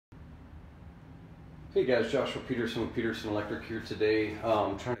Hey guys, Joshua Peterson with Peterson Electric here today.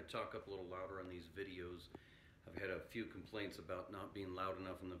 I'm trying to talk up a little louder on these videos. I've had a few complaints about not being loud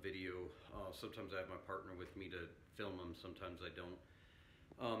enough in the video. Sometimes I have my partner with me to film them, sometimes I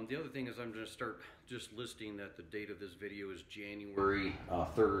don't. The other thing is I'm going to start just listing that the date of this video is January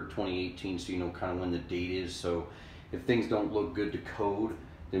 3rd, 2018, so you know kind of when the date is. So if things don't look good to code,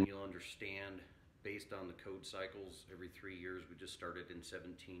 then you'll understand. Based on the code cycles every 3 years. We just started in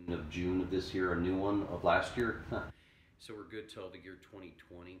 17 of June of this year, a new one of last year. So we're good till the year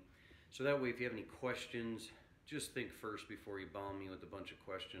 2020. So that way, if you have any questions, just think first before you bomb me with a bunch of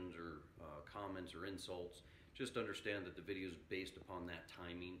questions or comments or insults. Just understand that the video is based upon that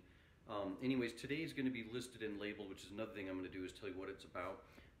timing. Anyways, today is going to be listed and labeled, which is another thing I'm going to do is tell you what it's about.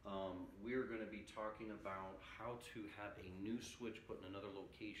 We're going to be talking about how to have a new switch put in another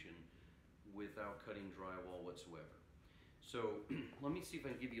location without cutting drywall whatsoever. So let me see if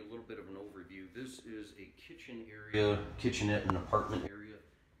I can give you a little bit of an overview. This is a kitchen area, kitchenette and apartment area,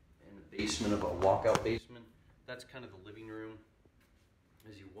 and the basement of a walkout basement. That's kind of the living room.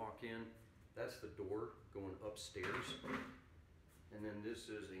 As you walk in, that's the door going upstairs. And then this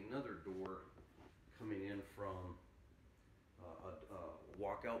is another door coming in from a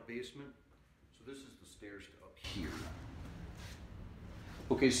walkout basement. So this is the stairs to up here.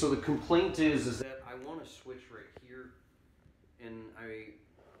 Okay, so the complaint is that I want to switch right here, and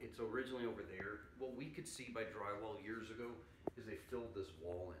it's originally over there. What we could see by drywall years ago is they filled this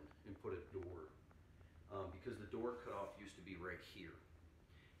wall in and put a door, because the door cutoff used to be right here,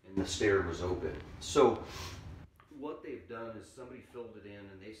 and the stair was open. So what they've done is somebody filled it in,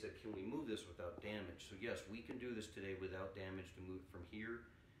 and they said, can we move this without damage? So yes, we can do this today without damage to move from here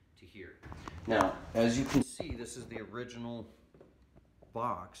to here. Now, as you can see, this is the original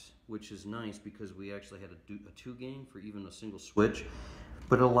box, which is nice because we actually had a 2 gain for even a single switch,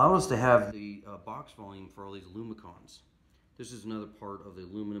 but it allowed us to have the box volume for all these lumicons. This is another part of the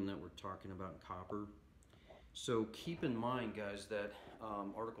aluminum that we're talking about, in copper. So keep in mind, guys, that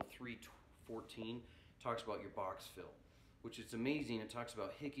Article 3.14 talks about your box fill, which is amazing. It talks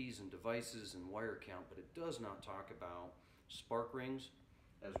about hickeys and devices and wire count, but it does not talk about spark rings,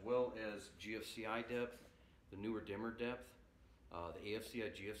 as well as GFCI depth, the newer dimmer depth, the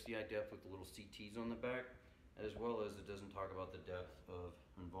AFCI, GFCI depth with the little CTs on the back, as well as it doesn't talk about the depth of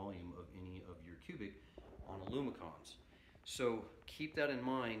and volume of any of your cubic on lumicons. So keep that in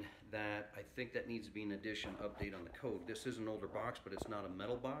mind, that I think that needs to be an addition, update on the code. This is an older box, but it's not a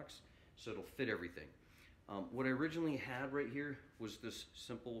metal box, so it'll fit everything. What I originally had right here was this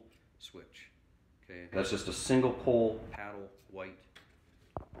simple switch. Okay, that's just a single pole paddle white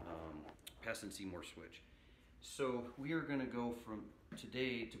Pest and Seymour switch. So we are going to go from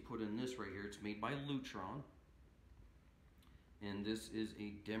today to put in this right here. It's made by Lutron, and this is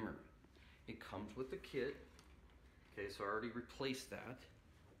a dimmer. It comes with the kit. Okay, so I already replaced that,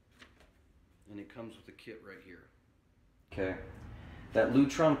 and it comes with the kit right here. Okay, that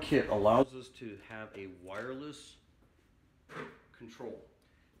Lutron kit allows us to have a wireless control.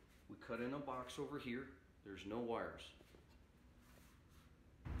 We cut in a box over here. There's no wires.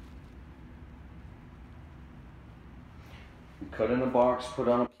 We cut in a box, put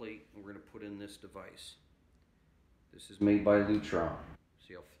on a plate, and we're going to put in this device. This is made by Lutron.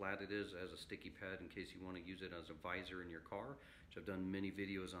 See how flat it is? It has a sticky pad in case you want to use it as a visor in your car, which I've done many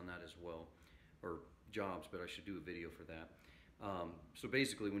videos on that as well, or jobs, but I should do a video for that. So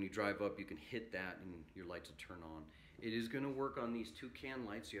basically, when you drive up, you can hit that and your lights will turn on. It is going to work on these 2 can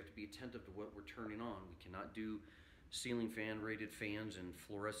lights, so you have to be attentive to what we're turning on. We cannot do ceiling fan rated fans and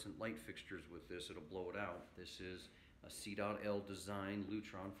fluorescent light fixtures with this. It'll blow it out. This is a C.L design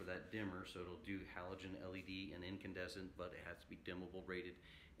Lutron for that dimmer, so it'll do halogen, LED, and incandescent, but it has to be dimmable rated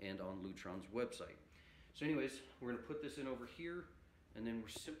and on Lutron's website. So anyways, we're going to put this in over here, and then we're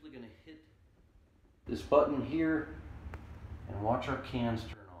simply going to hit this button here and watch our cans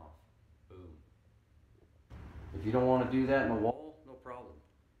turn off. Boom. If you don't want to do that in the wall, no problem.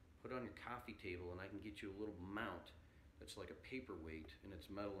 Put it on your coffee table, and I can get you a little mount that's like a paperweight, and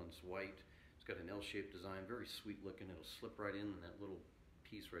it's metal and it's white. It's got an L-shaped design, very sweet looking. It'll slip right in that little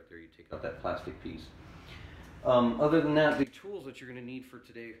piece right there. You take out that plastic piece. Other than that, the tools that you're going to need for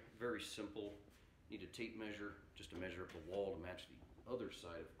today, very simple. You need a tape measure, just to measure up the wall to match the other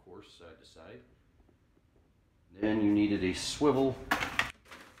side, of course, side to side. Then you needed a swivel,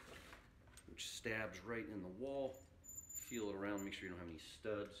 which stabs right in the wall. Feel it around, make sure you don't have any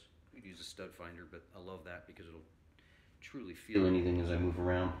studs. You could use a stud finder, but I love that because it'll truly feel anything as I move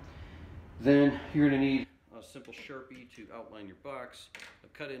around. Then you're going to need a simple Sharpie to outline your box, a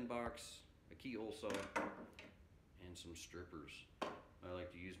cut-in box, a keyhole saw, and some strippers. I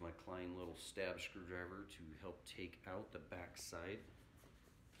like to use my Klein little stab screwdriver to help take out the back side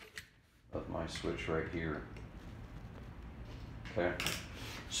of my switch right here. Okay.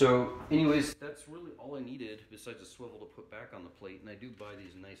 So anyways, that's really all I needed besides a swivel to put back on the plate. And I do buy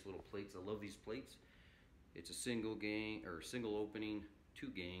these nice little plates. I love these plates. It's a single gang, or single opening, 2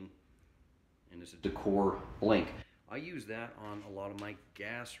 gang, and it's a decor blank. I use that on a lot of my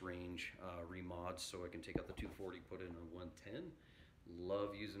gas range remods, so I can take out the 240, put in a 110.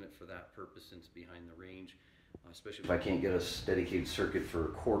 Love using it for that purpose since behind the range, especially if I can't get a dedicated circuit for a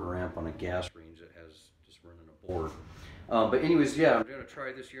quarter amp on a gas range that has just running a board. But anyways, yeah, I'm going to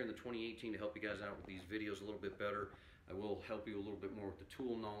try this year in the 2018 to help you guys out with these videos a little bit better. I will help you a little bit more with the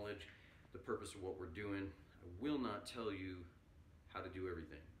tool knowledge, the purpose of what we're doing. I will not tell you how to do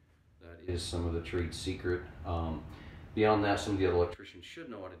everything. That is some of the trade secret. Beyond that, some of the other electricians should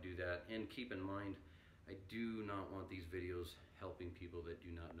know how to do that. And keep in mind, I do not want these videos helping people that do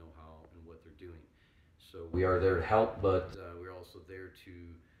not know how and what they're doing. So we are there to help, but we're also there to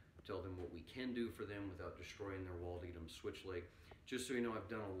tell them what we can do for them without destroying their wall to get them switch leg. Just so you know, I've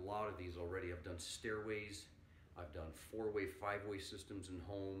done a lot of these already. I've done stairways. I've done 4-way, 5-way systems in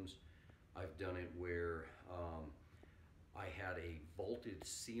homes. I've done it where I had a vaulted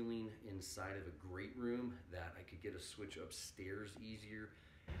ceiling inside of a great room that I could get a switch upstairs easier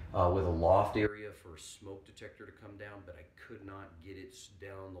with a loft area for a smoke detector to come down, but I could not get it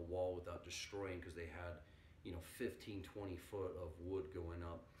down the wall without destroying because they had, you know, 15, 20 foot of wood going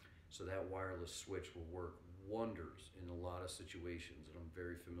up. So that wireless switch will work wonders in a lot of situations, and I'm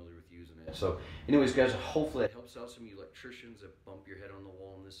very familiar with using it. So anyways, guys, hopefully that helps out some of you electricians that bump your head on the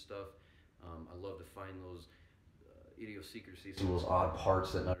wall and this stuff. I love to find those idiosyncrasies, some of those odd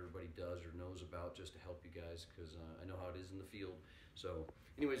parts that not everybody does or knows about, just to help you guys, because I know how it is in the field. So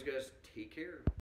anyways, guys, take care.